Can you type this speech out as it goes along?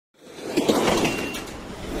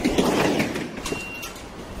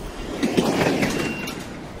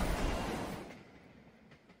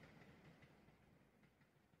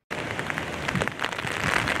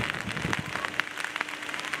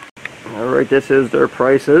Alright, this is their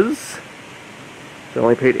prices. They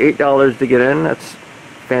only paid $8 to get in. That's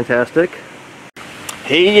fantastic.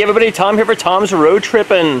 Hey everybody, Tom here for Tom's Road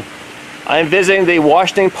Trippin'. I'm visiting the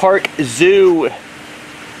Washington Park Zoo.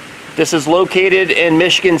 This is located in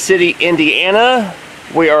Michigan City, Indiana.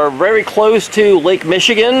 We are very close to Lake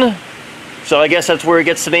Michigan, so I guess that's where it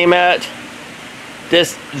gets the name at.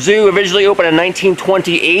 This zoo originally opened in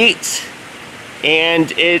 1928,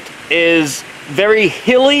 and it is very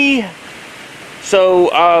hilly. So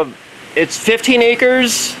it's 15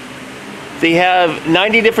 acres. They have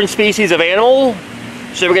 90 different species of animal.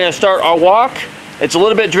 So we're gonna start our walk. It's a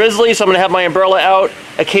little bit drizzly, so I'm gonna have my umbrella out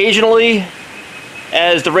occasionally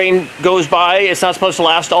as the rain goes by. It's not supposed to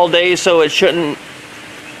last all day, so it shouldn't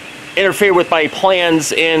interfere with my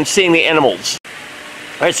plans in seeing the animals.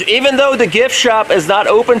 All right, so even though the gift shop is not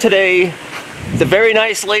open today, the very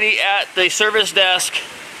nice lady at the service desk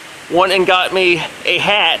went and got me a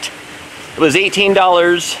hat. It was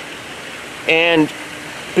 $18, and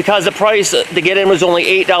because the price to get in was only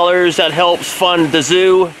 $8, that helps fund the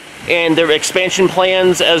zoo and their expansion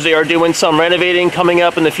plans as they are doing some renovating coming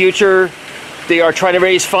up in the future. They are trying to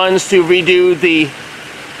raise funds to redo the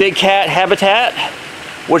big cat habitat,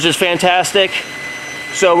 which is fantastic.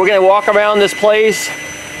 So we're gonna walk around this place.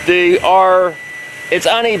 It's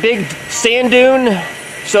on a big sand dune,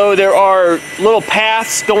 so there are little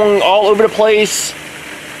paths going all over the place.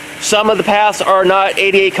 Some of the paths are not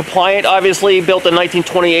ADA compliant, obviously, built in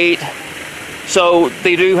 1928. So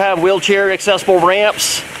they do have wheelchair accessible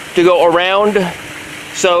ramps to go around,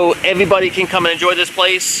 so everybody can come and enjoy this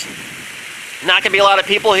place. Not gonna be a lot of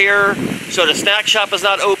people here, so the snack shop is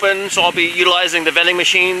not open, so I'll be utilizing the vending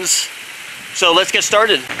machines. So let's get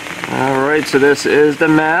started. All right, so this is the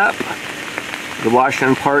map. The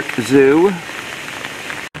Washington Park Zoo.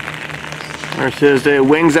 This is the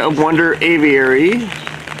Wings of Wonder Aviary.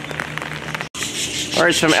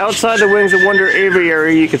 Alright, so from outside the Wings of Wonder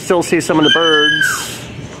Aviary, you can still see some of the birds.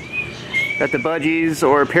 Got the budgies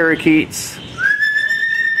or parakeets.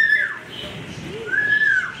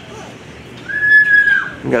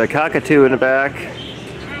 We got a cockatoo in the back,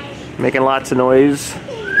 making lots of noise.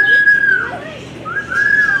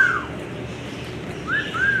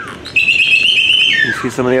 You see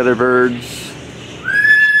some of the other birds.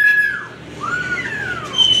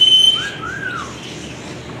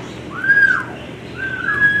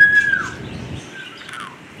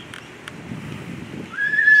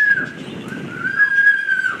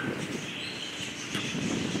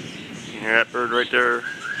 That bird right there.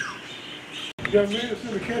 You got minutes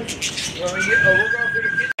in the kitchen. Well, we're going to the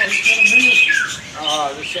kitchen.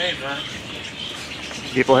 Oh, the same, man.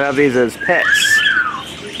 People have these as pets.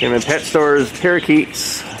 Get them in pet stores,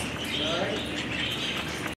 parakeets.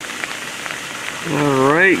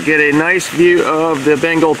 Alright, get a nice view of the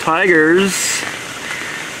Bengal tigers.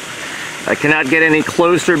 I cannot get any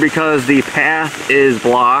closer because the path is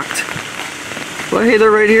blocked. But hey,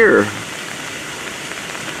 they're right here.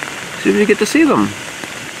 See if you get to see them.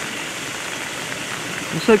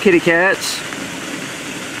 What's up, kitty cats?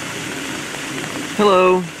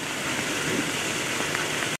 Hello.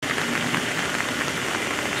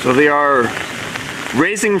 So they are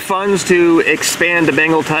raising funds to expand the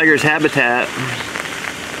Bengal tiger's habitat,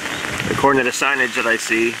 according to the signage that I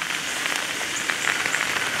see.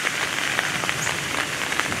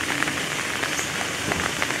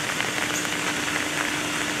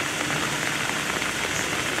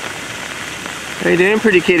 How you doing,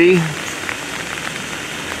 pretty kitty?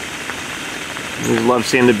 We love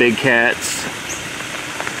seeing the big cats.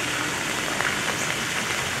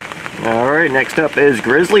 Alright, next up is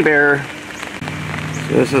grizzly bear.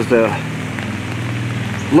 So this is the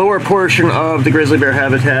lower portion of the grizzly bear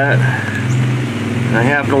habitat. And I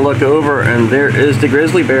happen to look over and there is the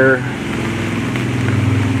grizzly bear.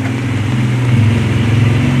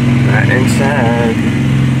 Right inside.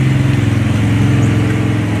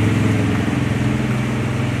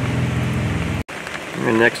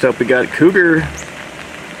 And next up we got cougar.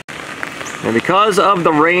 And because of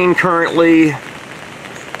the rain currently,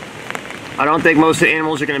 I don't think most of the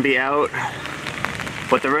animals are going to be out.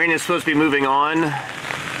 But the rain is supposed to be moving on.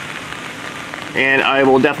 And I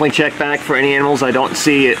will definitely check back for any animals I don't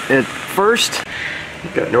see at first.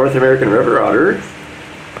 We've got North American river otter.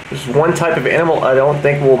 There's one type of animal I don't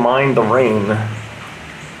think will mind the rain.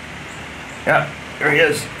 Yeah, there he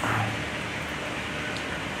is.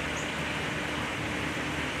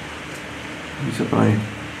 He's at my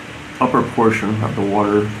upper portion of the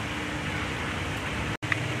water.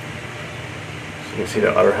 So you can see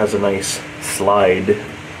the otter has a nice slide.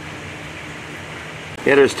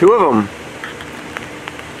 Yeah, there's two of them.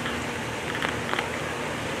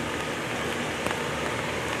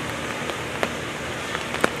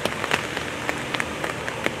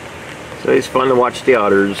 So it's fun to watch the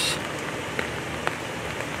otters.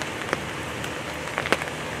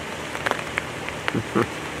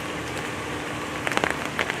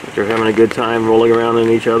 They're having a good time rolling around in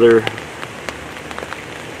each other.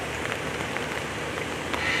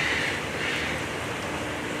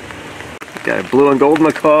 Got a blue and gold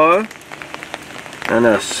macaw and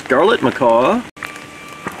a scarlet macaw.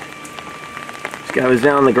 This guy was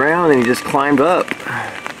down on the ground and he just climbed up.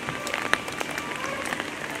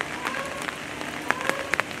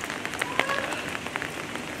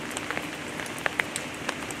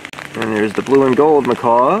 And there's the blue and gold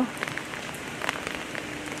macaw.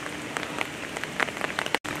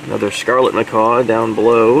 Another scarlet macaw down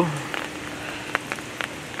below.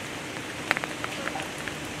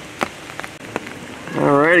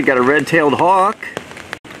 Alright, I got a red-tailed hawk.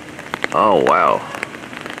 Oh wow.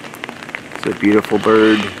 It's a beautiful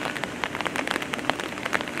bird.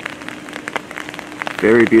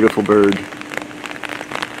 Very beautiful bird.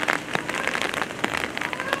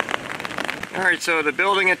 Alright, so the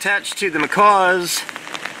building attached to the macaws.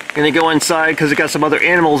 Gonna go inside because it got some other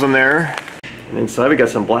animals in there. And inside we got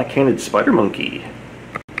some black-handed spider monkey. Here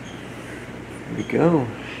we go.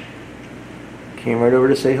 Came right over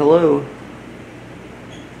to say hello.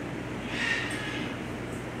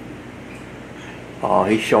 Oh,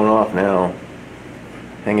 he's showing off now.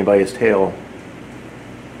 Hanging by his tail.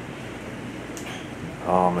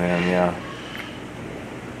 Oh man, yeah.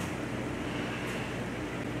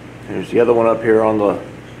 There's the other one up here on the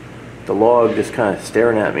log just kind of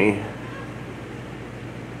staring at me.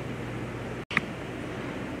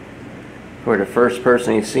 For the first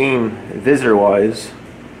person he's seen visitor-wise.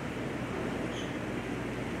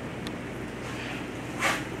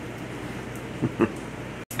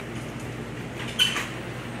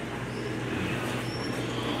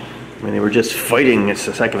 I mean, they were just fighting just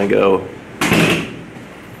a second ago.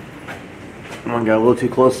 One got a little too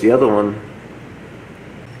close to the other one.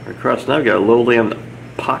 Across now, we got a lowland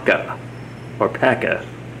paca, or paca.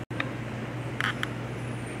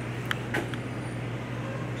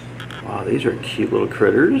 Wow, these are cute little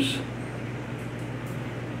critters.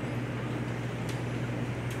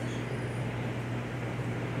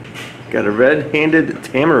 Got a red-handed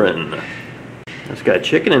tamarin. It's got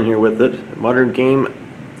chicken in here with it. Modern game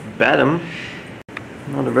batum.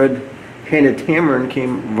 Well, the red-handed tamarin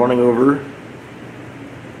came running over.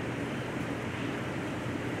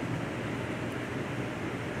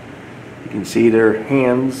 You can see their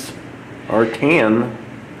hands are tan.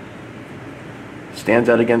 Stands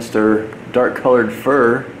out against their dark colored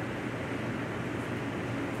fur.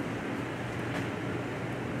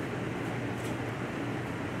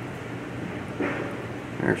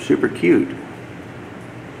 They're super cute.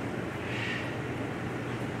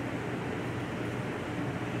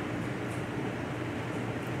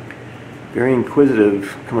 Very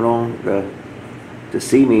inquisitive, coming on to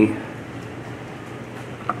see me.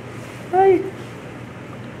 Hi.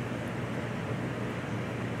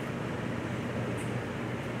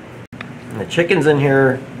 And the chicken's in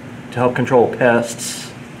here to help control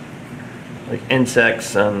pests, like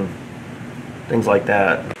insects and things like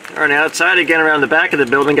that. All right, outside again around the back of the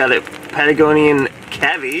building, got a Patagonian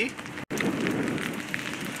cavy.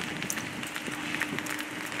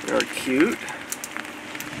 Really cute.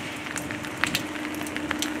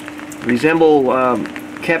 Resemble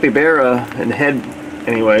capybara in the head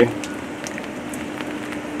anyway.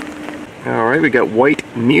 Alright, we got white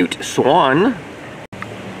mute swan.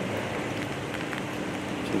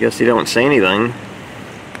 So I guess they don't say anything.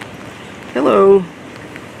 Hello.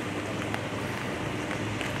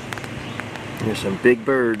 There's some big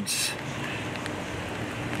birds.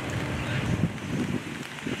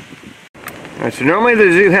 Alright, so normally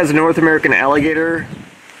the zoo has a North American alligator,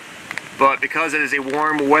 but because it is a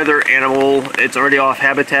warm weather animal, it's already off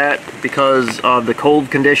habitat because of the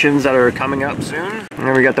cold conditions that are coming up soon. And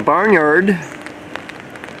then we got the barnyard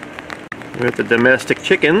with the domestic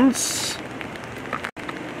chickens.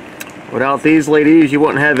 Without these ladies, you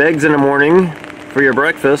wouldn't have eggs in the morning for your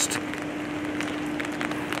breakfast.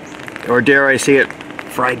 Or dare I say it,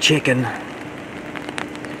 fried chicken.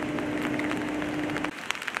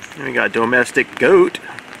 And we got domestic goat.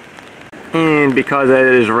 And because it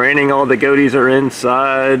is raining, all the goaties are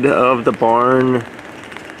inside of the barn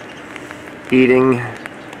eating.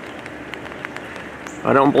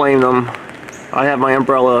 I don't blame them. I have my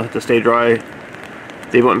umbrella to stay dry.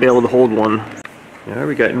 They wouldn't be able to hold one. Alright,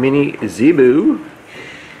 we got mini zebu.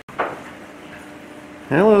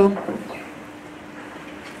 Hello.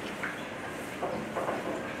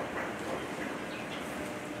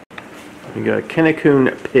 We got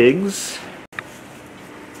Kennecoon pigs.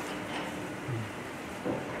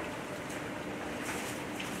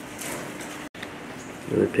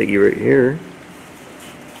 piggy right here.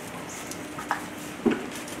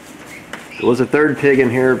 There was a third pig in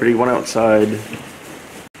here, but he went outside.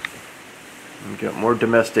 We've got more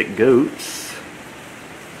domestic goats.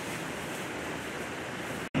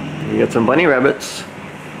 We got some bunny rabbits.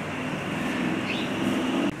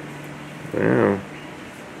 Wow.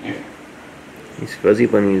 These fuzzy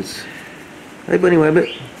bunnies. Hi, bunny rabbit.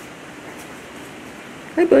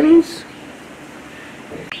 Hi, bunnies.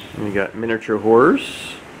 And we got miniature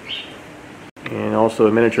horse. And also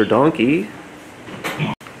a miniature donkey.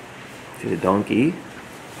 See the donkey.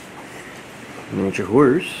 Miniature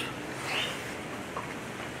horse.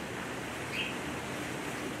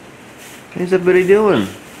 How's everybody doing?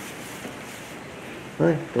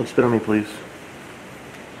 Hi, don't spit on me, please.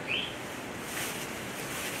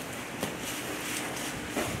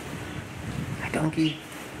 Hi, donkey.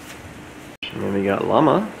 And then we got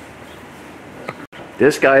llama.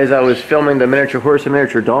 This guy, as I was filming the miniature horse and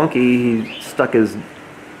miniature donkey, he stuck his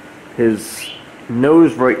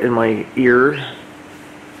nose right in my ear.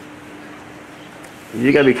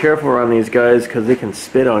 You gotta be careful around these guys because they can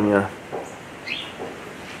spit on you.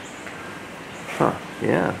 Huh,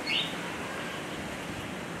 yeah.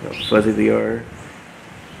 How fuzzy they are.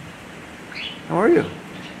 How are you?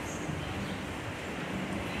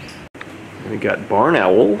 And we got barn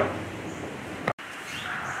owl.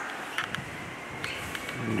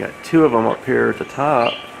 We got two of them up here at the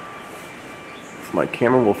top. So my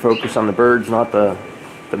camera will focus on the birds, not the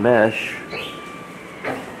mesh.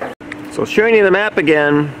 So showing you the map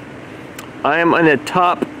again, I am on the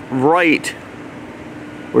top right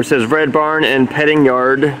where it says Red Barn and Petting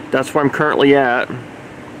Yard. That's where I'm currently at.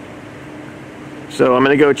 So I'm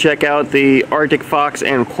going to go check out the Arctic fox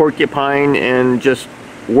and porcupine and just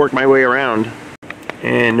work my way around.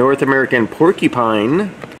 And North American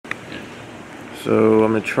porcupine. So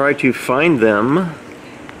I'm going to try to find them.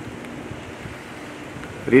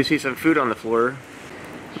 I do see some food on the floor.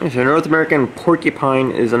 Okay, so North American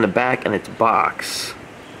porcupine is in the back in its box.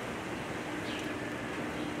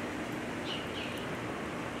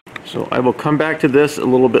 So I will come back to this a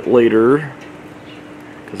little bit later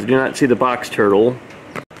because I do not see the box turtle.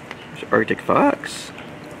 There's Arctic fox.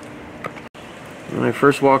 When I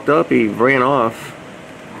first walked up, he ran off.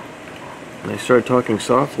 And I started talking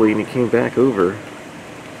softly and he came back over.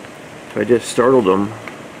 So I just startled him.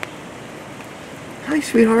 Hi,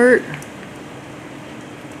 sweetheart.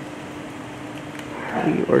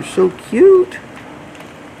 You are so cute.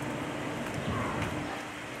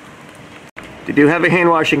 They do have a hand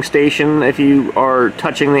washing station if you are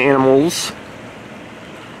touching the animals.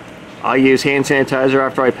 I use hand sanitizer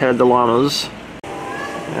after I petted the llamas.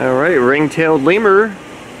 Alright, ring-tailed lemur.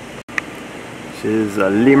 This is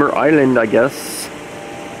Lemur Island, I guess.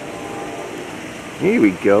 Here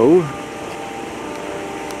we go.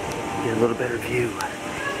 Get a little better view.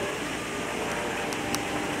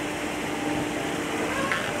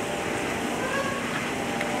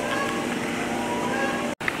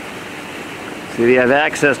 See, they have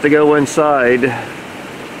access to go inside.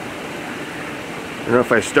 I don't know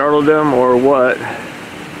if I startled them or what.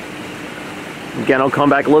 Again, I'll come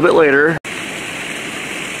back a little bit later.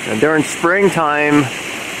 And during springtime,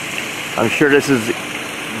 I'm sure this is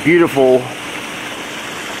beautiful.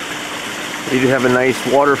 You do have a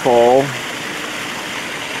nice waterfall,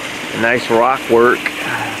 a nice rock work,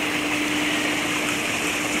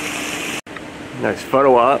 nice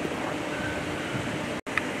photo op.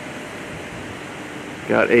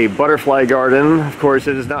 Got a butterfly garden. Of course,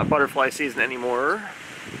 it is not butterfly season anymore.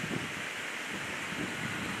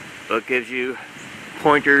 So it gives you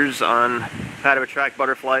pointers on how to attract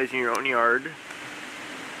butterflies in your own yard.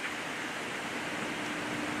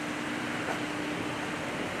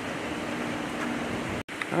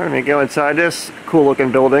 Alright, let me go inside this cool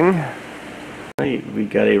looking building. We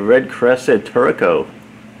got a red-crested turaco.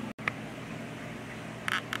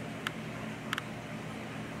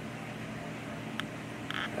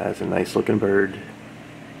 That's a nice looking bird.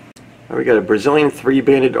 We got a Brazilian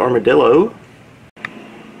three-banded armadillo.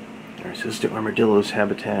 This is the armadillo's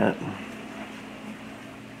habitat.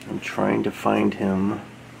 I'm trying to find him.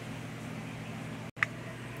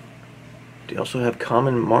 They also have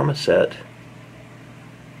common marmoset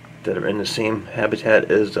that are in the same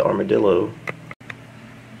habitat as the armadillo.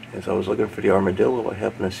 As I was looking for the armadillo, I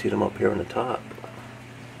happened to see them up here on the top.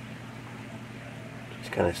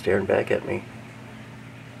 Just kind of staring back at me.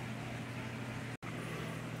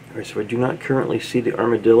 Alright, so I do not currently see the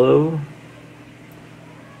armadillo,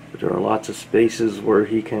 but there are lots of spaces where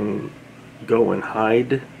he can go and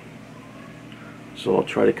hide. So I'll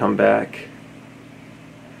try to come back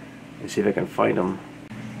and see if I can find him.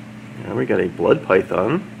 Now we got a blood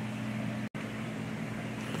python.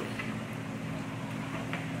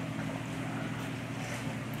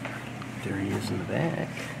 There he is in the back.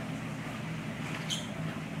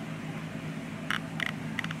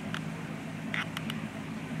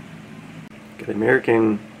 Got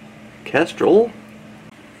American kestrel.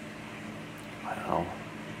 Wow.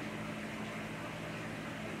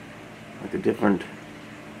 Like the different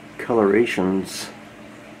colorations.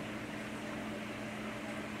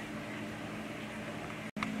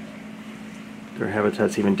 Their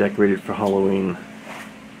habitat's even decorated for Halloween.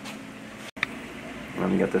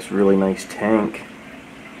 And we got this really nice tank.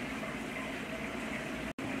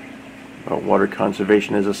 Well, water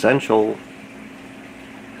conservation is essential.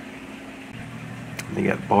 They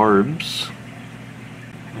got barbs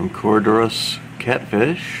and Cordurus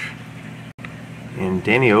catfish and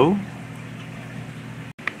Danio.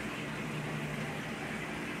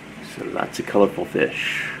 So lots of colorful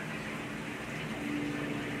fish.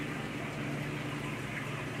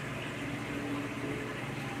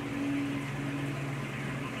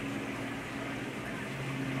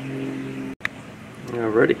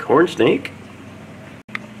 Alrighty, corn snake.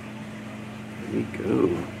 There we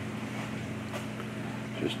go.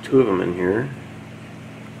 There's 2 of them in here.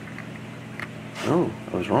 Oh,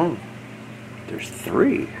 I was wrong. There's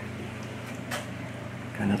 3.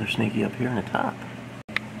 Got another snaky up here on the top.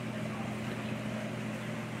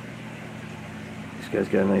 This guy's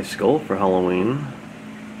got a nice skull for Halloween.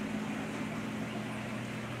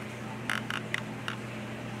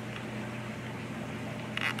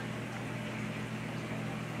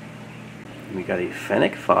 We got a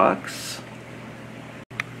fennec fox.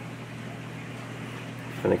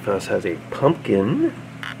 Fennec fox has a pumpkin.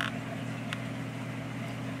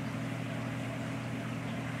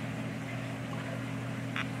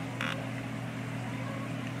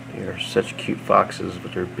 They are such cute foxes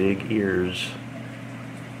with their big ears.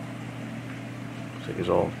 Looks like he's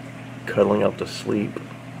all cuddling up to sleep.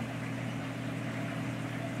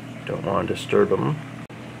 Don't want to disturb him.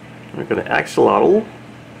 We're going to axolotl.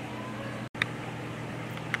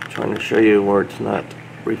 Trying to show you where it's not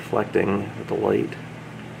reflecting with the light.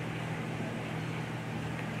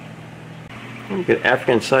 We got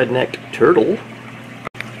African side-necked turtle.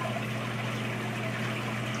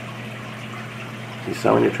 You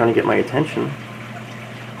saw when you're trying to get my attention.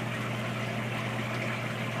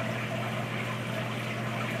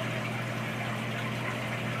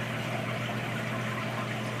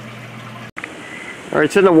 Alright,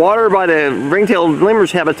 it's in the water by the ring-tailed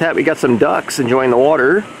lemur's habitat. We got some ducks enjoying the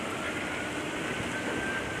water.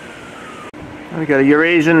 We got a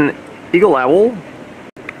Eurasian eagle owl.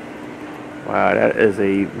 Wow, that is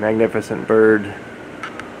a magnificent bird.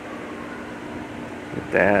 Look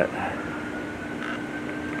at that.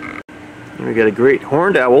 And we got a great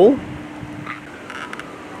horned owl.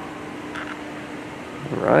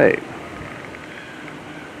 Alright.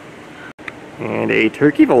 And a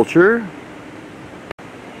turkey vulture.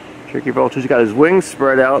 Turkey vulture's got his wings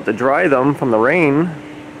spread out to dry them from the rain.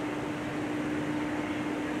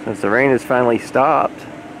 Since the rain has finally stopped.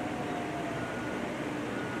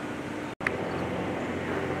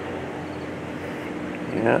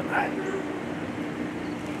 Yeah.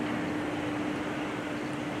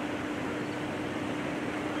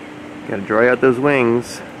 Gotta dry out those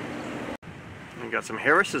wings. We got some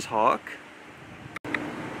Harris's hawk.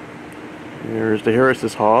 Here's the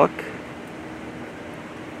Harris's hawk.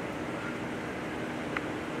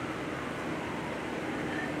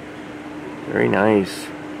 Very nice.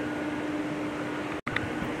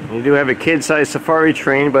 We do have a kid-sized safari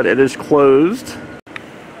train, but it is closed.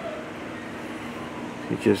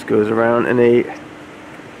 It just goes around in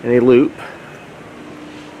a loop.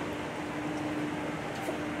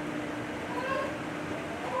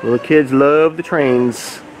 Little kids love the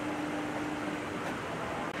trains.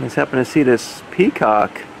 I just happen to see this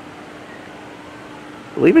peacock.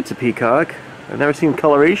 I believe it's a peacock. I've never seen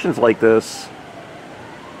colorations like this.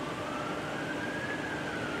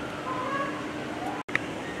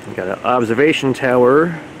 We got an observation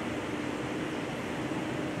tower.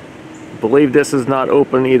 I believe this is not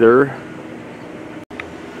open either.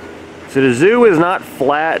 So the zoo is not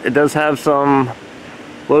flat. It does have some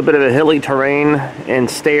little bit of a hilly terrain and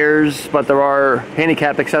stairs, but there are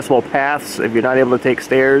handicap accessible paths if you're not able to take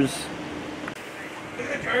stairs.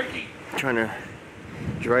 Trying to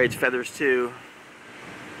dry its feathers too.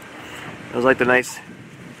 Those like the nice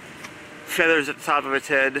feathers at the top of its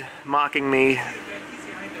head, mocking me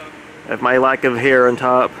at my lack of hair on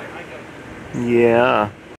top. Yeah.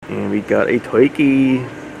 And we got a toiki.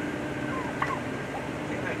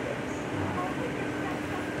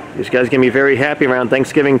 This guy's gonna be very happy around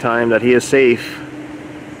Thanksgiving time that he is safe.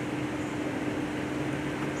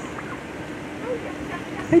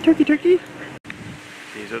 Hey, turkey, turkey.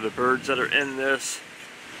 These are the birds that are in this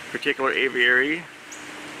particular aviary.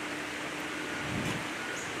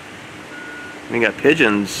 We got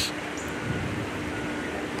pigeons.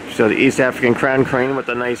 So the East African crown crane with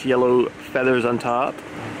the nice yellow feathers on top.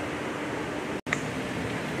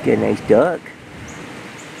 Get a nice duck.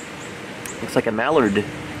 Looks like a mallard.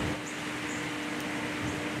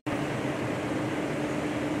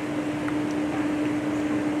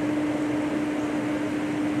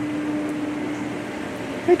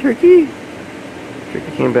 Hey, turkey.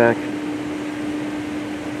 Turkey came back.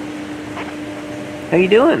 How you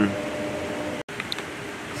doing?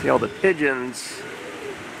 See all the pigeons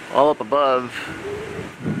all up above.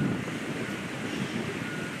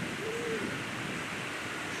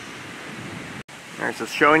 Alright, so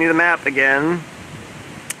showing you the map again.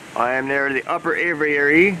 I am near the upper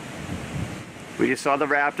aviary. We just saw the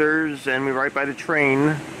raptors and we were right by the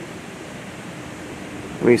train.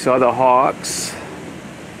 We saw the hawks.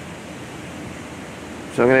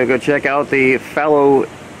 So I'm going to go check out the fallow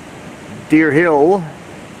deer hill.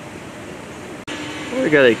 We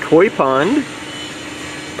got a koi pond.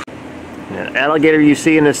 The alligator you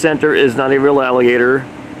see in the center is not a real alligator.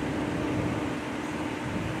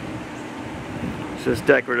 It's just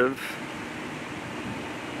decorative.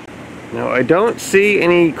 Now I don't see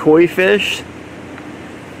any koi fish.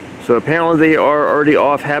 So apparently they are already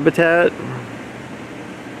off habitat.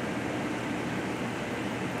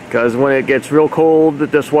 Because when it gets real cold,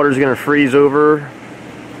 this water is going to freeze over.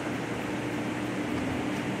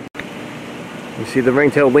 You see the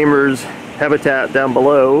ring-tailed lemur's habitat down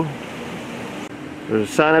below. There's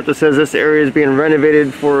a sign up that says this area is being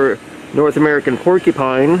renovated for North American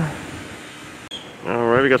porcupine.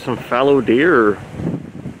 Alright, we got some fallow deer.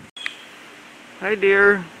 Hi,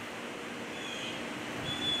 deer.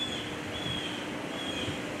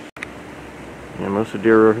 Yeah, most of the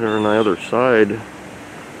deer are on the other side.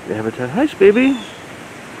 The habitat. Hi, baby. I'm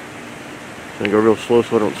gonna go real slow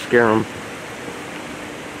so I don't scare them.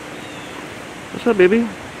 What's up, baby?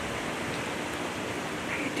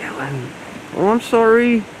 How you doing? Oh, I'm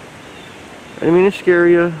sorry. I didn't mean to scare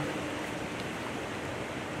you. I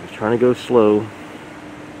was trying to go slow.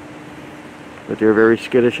 But they're very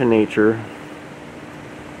skittish in nature.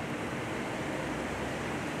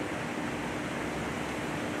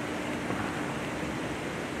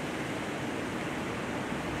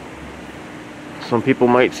 Some people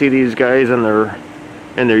might see these guys in their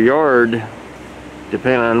yard,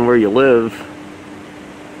 depending on where you live.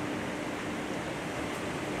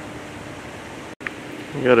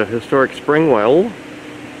 We got a historic spring well.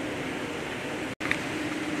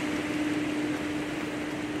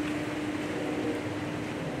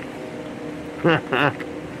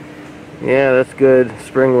 Yeah, that's good.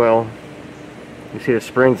 Spring well. You see the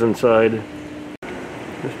springs inside.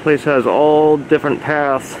 This place has all different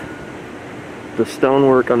paths. The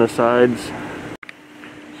stonework on the sides.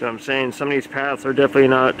 So I'm saying some of these paths are definitely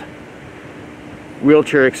not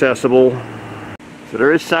wheelchair accessible. So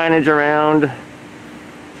there is signage around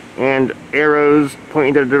and arrows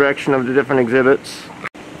pointing to the direction of the different exhibits.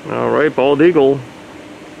 Alright, bald eagle.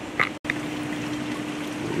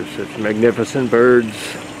 These are such magnificent birds.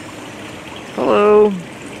 Hello.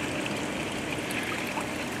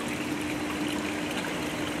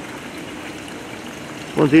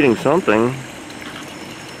 One's eating something.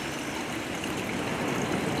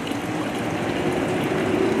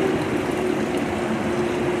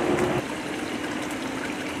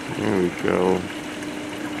 There we go.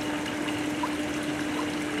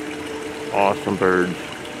 Awesome birds.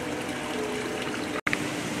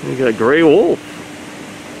 You got a gray wolf.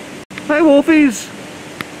 Hi, wolfies.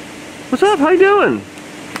 What's up? How you doing?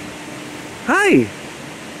 Hi.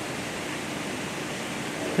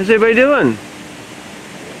 How's everybody doing?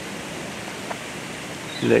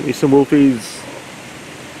 Let me some wolfies.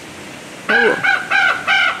 Hi,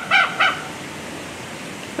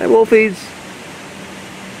 Hi, wolfies.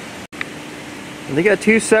 And they got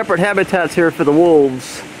two separate habitats here for the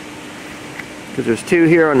wolves. Because there's two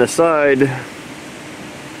here on the side.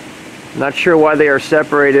 Not sure why they are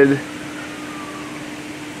separated.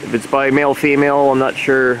 If it's by male, female, I'm not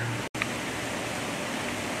sure.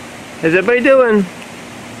 How's everybody doing?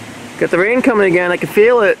 Got the rain coming again, I can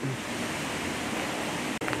feel it.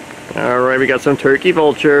 Alright, we got some turkey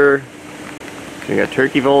vulture. We got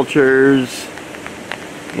turkey vultures.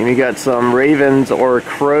 And we got some ravens or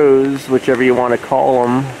crows, whichever you want to call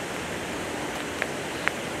them.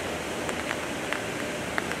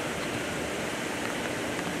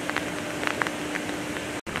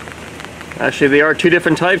 Actually, they are two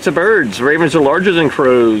different types of birds. Ravens are larger than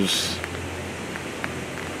crows.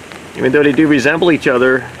 Even though they do resemble each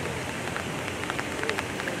other.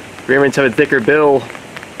 Ravens have a thicker bill.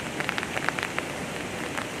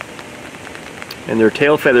 And their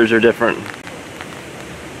tail feathers are different.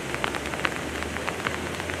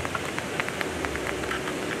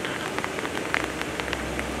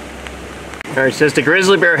 Alright, so it's the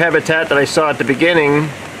grizzly bear habitat that I saw at the beginning.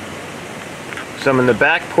 So I'm in the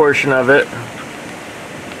back portion of it.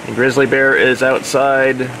 The grizzly bear is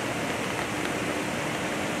outside.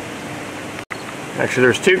 Actually,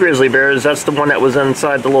 there's two grizzly bears. That's the one that was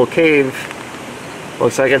inside the little cave.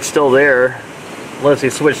 Looks like it's still there, unless they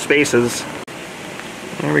switched spaces.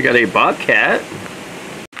 And we got a bobcat.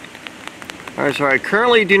 Alright, so I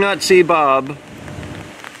currently do not see Bob.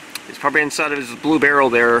 He's probably inside of his blue barrel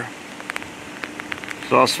there.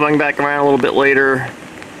 So I'll swing back around a little bit later,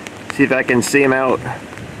 see if I can see him out.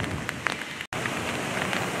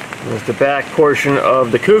 There's the back portion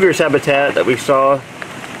of the cougar's habitat that we saw.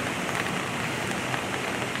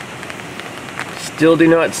 Still do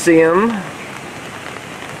not see him,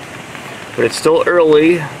 but it's still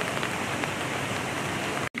early.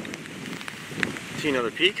 See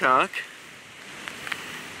another peacock.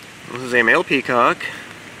 This is a male peacock.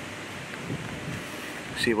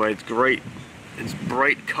 See why it's great. It's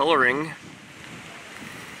bright coloring.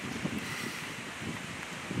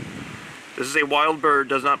 This is a wild bird,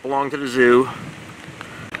 does not belong to the zoo.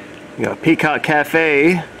 We got Peacock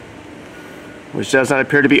Cafe, which does not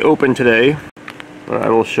appear to be open today. But I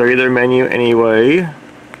will show you their menu anyway,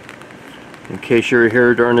 in case you're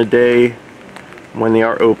here during the day when they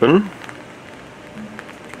are open.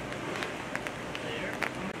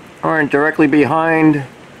 Alright, directly behind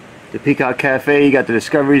the Peacock Cafe, you got the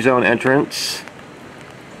Discovery Zone entrance.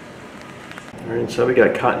 Alright, so we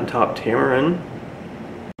got Cotton Top Tamarin.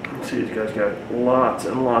 Let's see, these guys got lots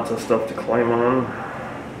and lots of stuff to climb on.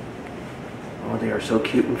 Oh, they are so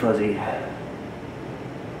cute and fuzzy.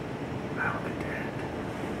 Wow, look at that.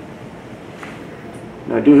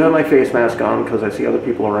 Now, I do have my face mask on because I see other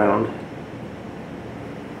people around.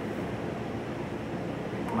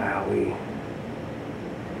 Wowee.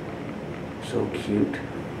 So cute.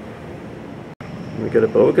 We got a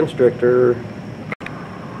boa constrictor.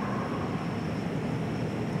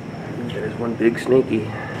 There's one big snaky. A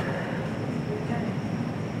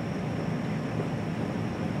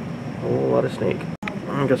whole lot of snake.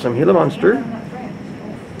 We got some Gila monster.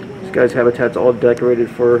 This guy's habitat's all decorated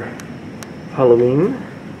for Halloween.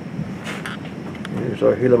 Here's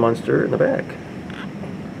our Gila monster in the back.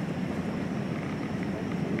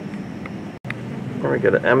 And we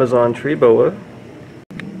got an Amazon tree boa.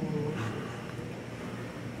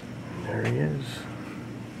 There he is.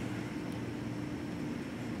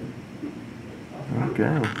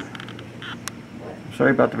 Okay.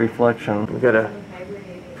 Sorry about the reflection. We got a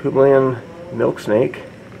Puebloan milk snake.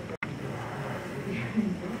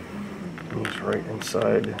 He's right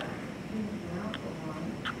inside.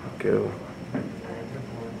 Go.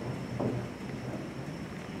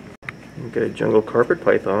 We got a jungle carpet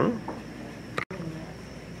python.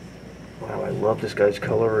 Wow, I love this guy's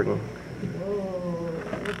coloring.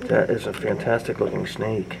 That is a fantastic looking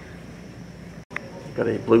snake. Got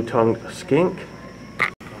a blue-tongued skink.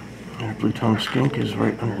 Our blue-tongued skink is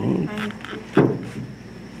right underneath.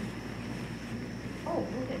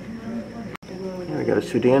 Here we got a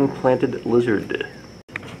Sudan planted lizard.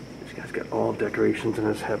 This guy's got all decorations in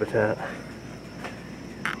his habitat.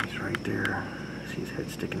 He's right there. See his head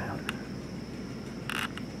sticking out.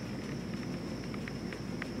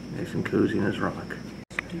 Nice and cozy in his rock.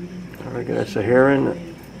 Alright, got a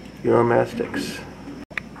Saharan Euromastix.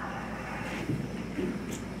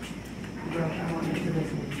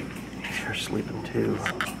 They're sleeping too. I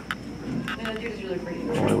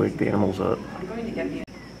want to wake the animals up.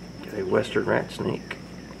 Got a western rat snake.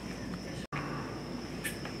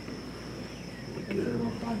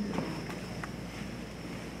 Good.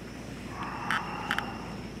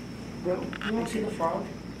 Bro, you want to see the frog?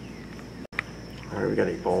 Alright, we got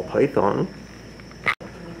a ball python.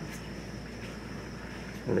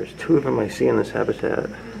 And there's two of them I see in this habitat.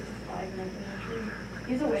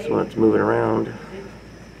 This one that's moving around.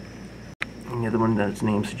 And the other one that its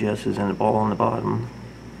name suggests is in a ball on the bottom.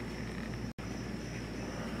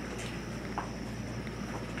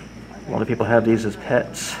 A lot of people have these as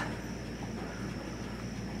pets.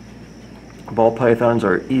 Ball pythons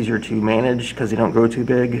are easier to manage because they don't grow too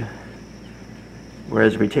big.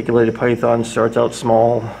 Whereas reticulated python starts out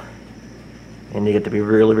small and they get to be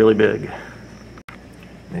really, really big.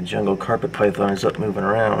 The jungle carpet python is up moving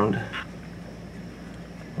around.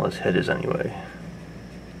 Well, his head is anyway.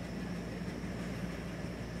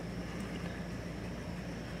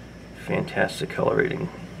 fantastic colorating.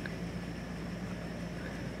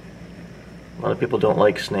 A lot of people don't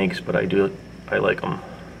like snakes, but I do. I like them.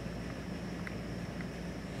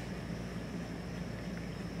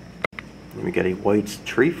 And we got a white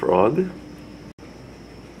tree frog.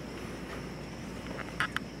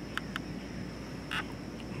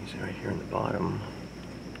 He's right here in the bottom.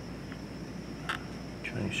 I'm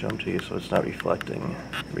trying to show him to you so it's not reflecting.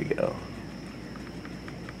 Here we go.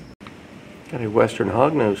 Got a western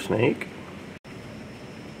hognose snake.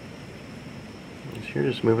 He's here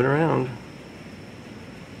just moving around.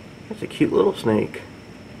 That's a cute little snake.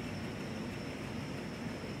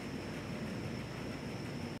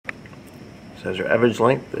 Says their average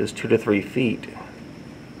length is 2 to 3 feet.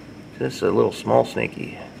 This is a little small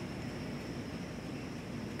snaky.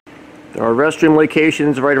 There are restroom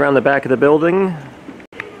locations right around the back of the building,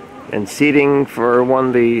 and seating for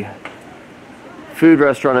when the food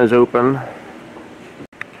restaurant is open.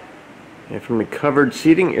 And from the covered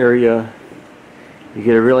seating area, you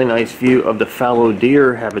get a really nice view of the fallow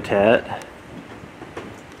deer habitat.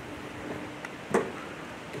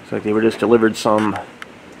 Looks like they were just delivered some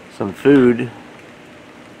food.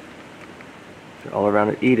 They're all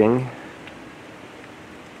around it eating.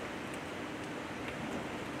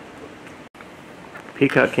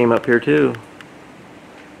 Peacock came up here too.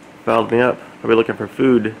 Followed me up. Probably looking for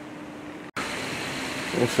food.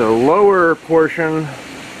 It's a lower portion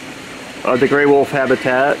of the gray wolf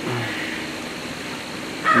habitat.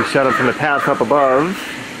 You set them from the path up above.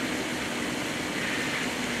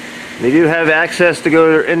 They do have access to go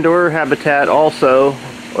to their indoor habitat also,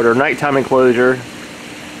 or their nighttime enclosure.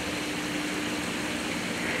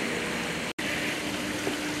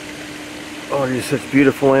 Oh, these are such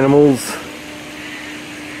beautiful animals.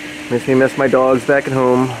 Makes me miss my dogs back at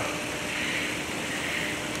home.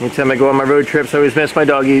 Anytime I go on my road trips, I always miss my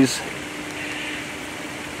doggies.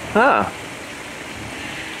 Ah.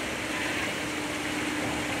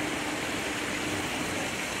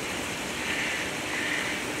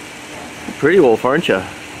 Pretty wolf, aren't you?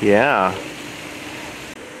 Yeah.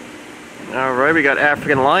 Alright, we got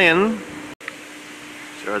African lion.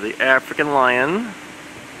 So the African lion.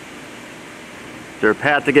 Their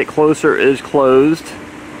path to get closer is closed.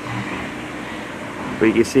 But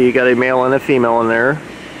you can see you got a male and a female in there.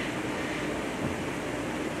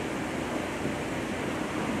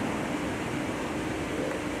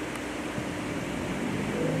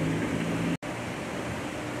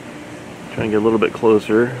 Trying to get a little bit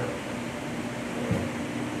closer.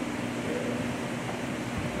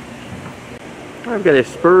 I've got a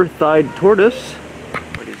spur-thighed tortoise.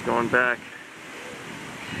 But he's going back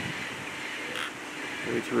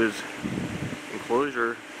maybe to his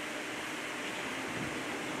enclosure.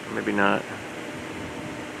 Or maybe not.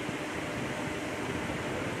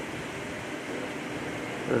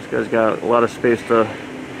 This guy's got a lot of space to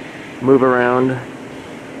move around.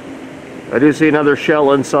 I do see another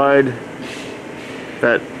shell inside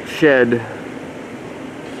that shed.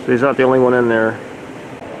 So he's not the only one in there.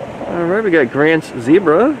 Alright, we got Grant's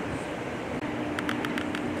zebra.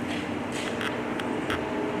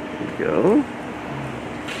 There we go.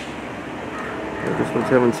 This one's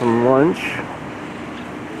having some lunch.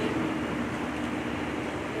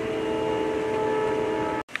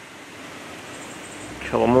 A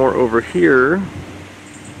couple more over here.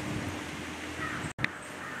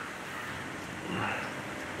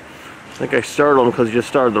 I think I startled him because he just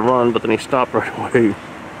started to run, but then he stopped right away.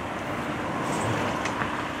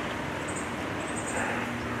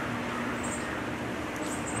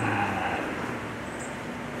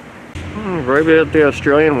 Right at the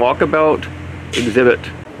Australian walkabout exhibit.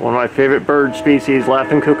 One of my favorite bird species,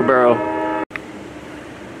 laughing kookaburra.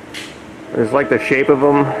 I just like the shape of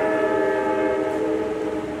them,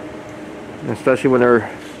 especially when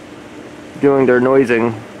they're doing their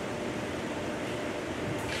noising,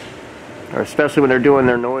 or especially when they're doing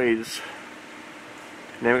their noise.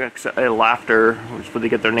 They've got a laughter, which is where they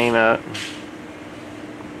get their name at.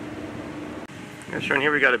 And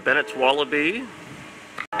here we got a Bennett's wallaby.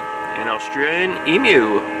 An Australian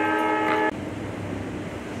emu.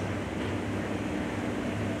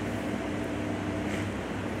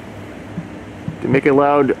 They make a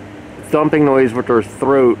loud thumping noise with their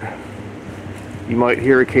throat. You might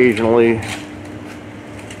hear occasionally.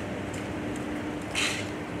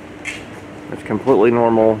 That's completely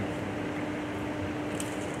normal.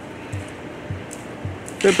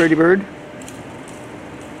 Good birdie bird.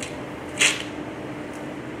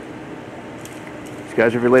 These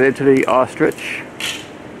guys are related to the ostrich.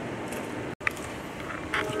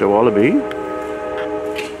 Just a wallaby.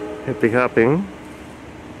 Hippy hopping.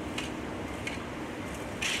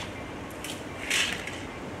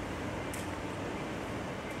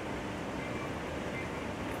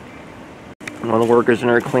 One of the workers in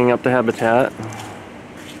there cleaning up the habitat.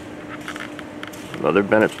 Another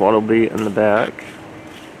Bennett's waddle bee in the back.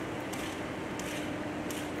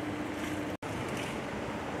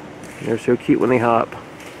 They're so cute when they hop.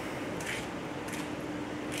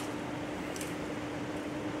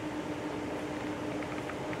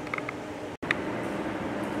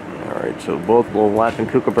 Alright, so both little Latin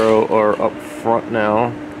kookaburra are up front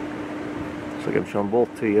now. Looks like I'm showing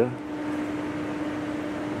both to you.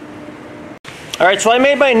 Alright, so I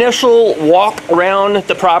made my initial walk around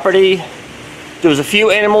the property. There was a few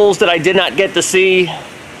animals that I did not get to see.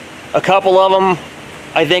 A couple of them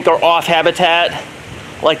I think are off habitat,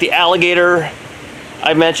 like the alligator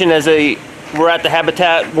I mentioned we're at the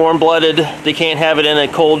habitat, warm-blooded. They can't have it in a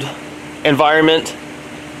cold environment.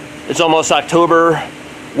 It's almost October.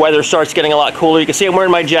 Weather starts getting a lot cooler. You can see I'm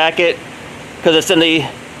wearing my jacket because it's in the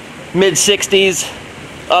mid-60s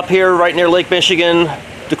up here right near Lake Michigan.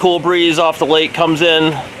 The cool breeze off the lake comes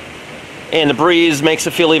in and the breeze makes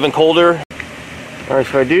it feel even colder. Alright,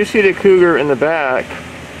 so I do see the cougar in the back.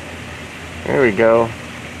 There we go.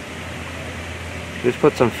 Just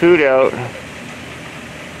put some food out.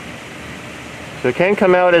 So it can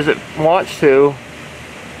come out as it wants to.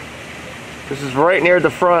 This is right near the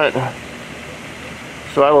front.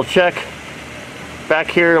 So I will check back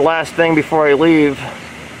here last thing before I leave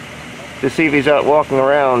to see if he's out walking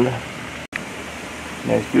around.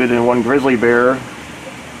 Nice view of the one grizzly bear.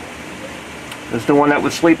 This is the one that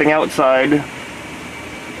was sleeping outside.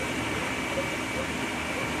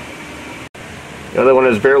 The other one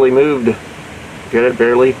has barely moved. Get it?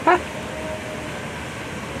 Barely? I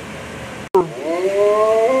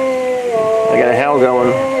got a howl going.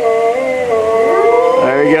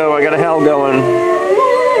 There you go, I got a howl going.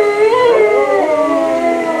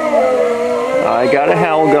 I got a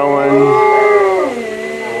howl going.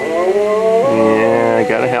 Yeah, I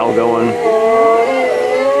got a howl going.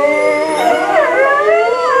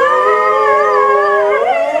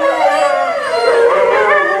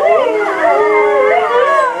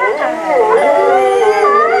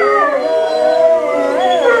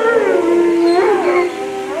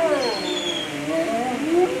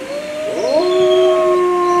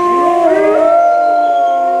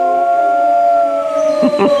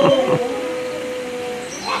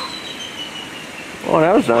 Oh,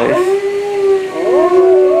 that was nice.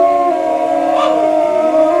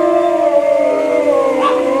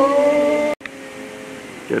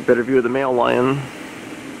 Get a better view of the male lion.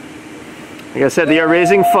 Like I said, they are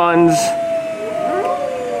raising funds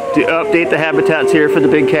to update the habitats here for the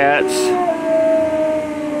big cats.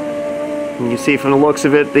 And you see from the looks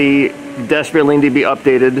of it, they desperately need to be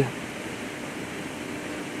updated.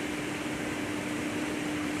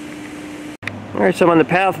 Alright, so I'm on the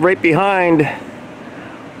path right behind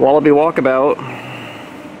Wallaby Walkabout.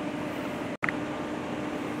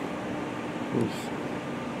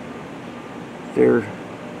 They're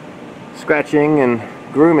scratching and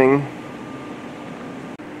grooming.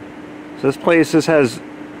 So this place has,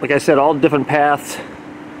 like I said, all different paths,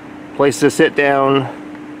 places to sit down.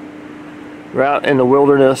 We're out in the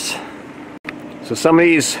wilderness. So some of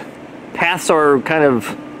these paths are kind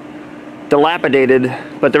of dilapidated,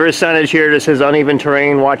 but there is signage here that says uneven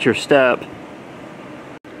terrain, watch your step.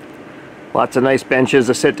 Lots of nice benches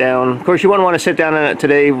to sit down. Of course, you wouldn't want to sit down on it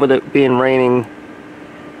today with it being raining,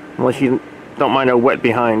 unless you don't mind a wet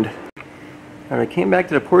behind. Alright, I came back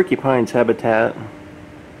to the porcupine's habitat,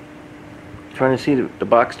 trying to see the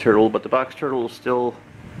box turtle, but the box turtle is still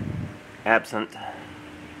absent.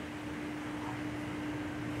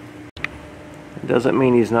 It doesn't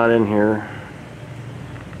mean he's not in here.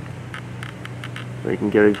 We can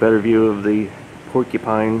get a better view of the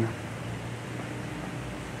porcupine.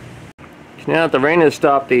 So now that the rain has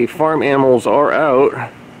stopped, the farm animals are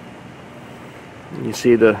out. You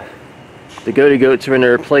see the goaty goats are in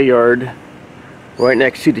their play yard right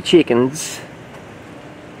next to the chickens.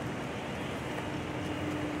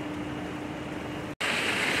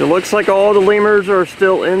 So it looks like all the lemurs are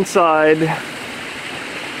still inside.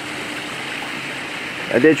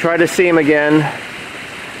 I did try to see them again.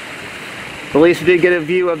 At least we did get a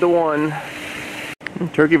view of the one.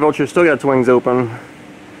 Turkey vulture still got its wings open.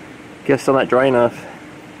 Guess still not dry enough.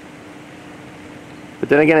 But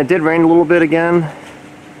then again, it did rain a little bit again.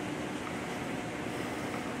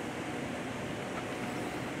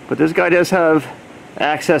 But this guy does have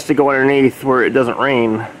access to go underneath where it doesn't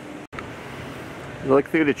rain. You look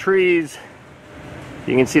through the trees,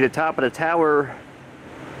 you can see the top of the tower.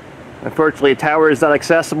 Unfortunately, the tower is not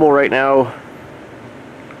accessible right now.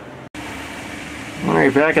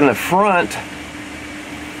 Alright, back in the front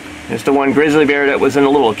is the one grizzly bear that was in a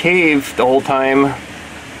little cave the whole time.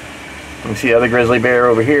 You can see the other grizzly bear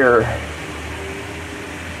over here.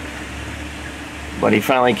 But he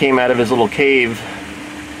finally came out of his little cave.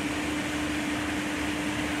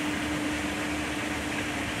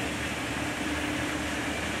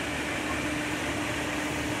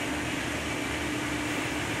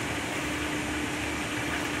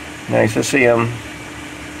 Nice to see him.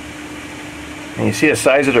 And you see the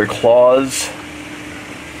size of their claws.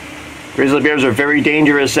 Grizzly bears are very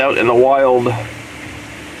dangerous out in the wild.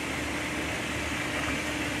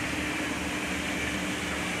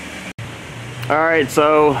 Alright,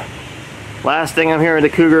 so last thing, I'm here in the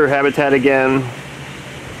cougar habitat again.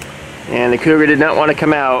 And the cougar did not want to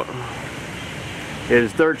come out. It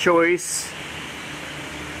is their choice.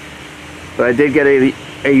 But I did get a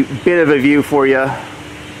bit of a view for you.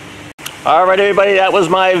 Alright everybody, that was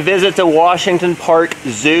my visit to Washington Park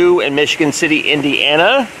Zoo in Michigan City,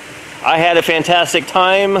 Indiana. I had a fantastic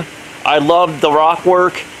time. I loved the rock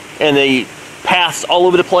work and the paths all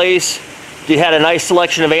over the place. They had a nice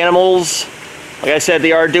selection of animals. Like I said,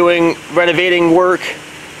 they are doing renovating work.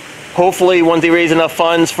 Hopefully, once they raise enough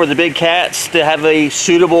funds for the big cats to have a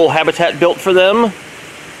suitable habitat built for them,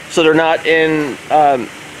 so they're not in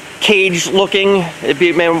cage looking. It'd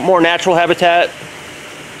be a more natural habitat.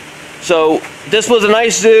 So this was a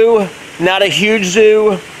nice zoo, not a huge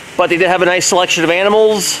zoo, but they did have a nice selection of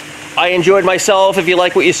animals. I enjoyed myself. If you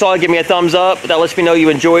like what you saw, give me a thumbs up. That lets me know you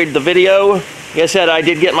enjoyed the video. Like I said, I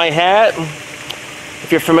did get my hat.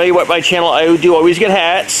 If you're familiar with my channel, I do always get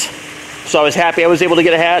hats. So I was happy I was able to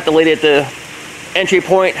get a hat. The lady at the entry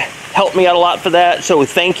point helped me out a lot for that, so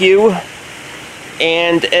thank you.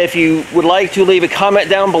 And if you would like to leave a comment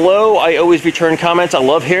down below, I always return comments. I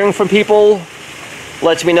love hearing from people.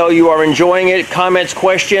 Lets me know you are enjoying it. Comments,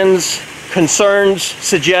 questions, concerns,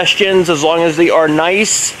 suggestions, as long as they are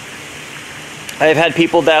nice. I've had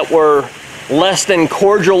people that were less than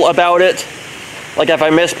cordial about it. Like if I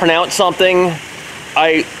mispronounce something,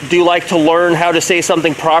 I do like to learn how to say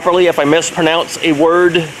something properly. If I mispronounce a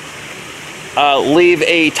word, leave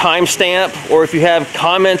a timestamp. Or if you have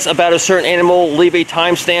comments about a certain animal, leave a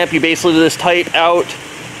timestamp. You basically just type out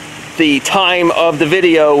the time of the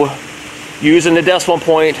video using the decimal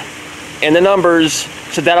point and the numbers,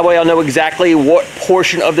 so that way I'll know exactly what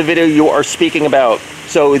portion of the video you are speaking about.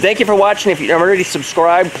 So thank you for watching. If you've not already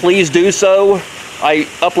subscribed, please do so. I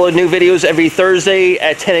upload new videos every Thursday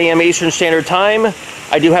at 10 a.m. Eastern Standard Time.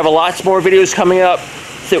 I do have lots more videos coming up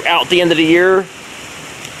throughout the end of the year.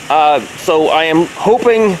 So I am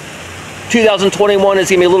hoping 2021 is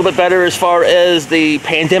going to be a little bit better as far as the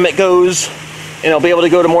pandemic goes, and I'll be able to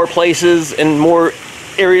go to more places and more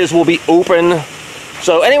areas will be open.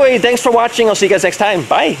 So anyway, thanks for watching. I'll see you guys next time.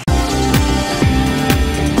 Bye.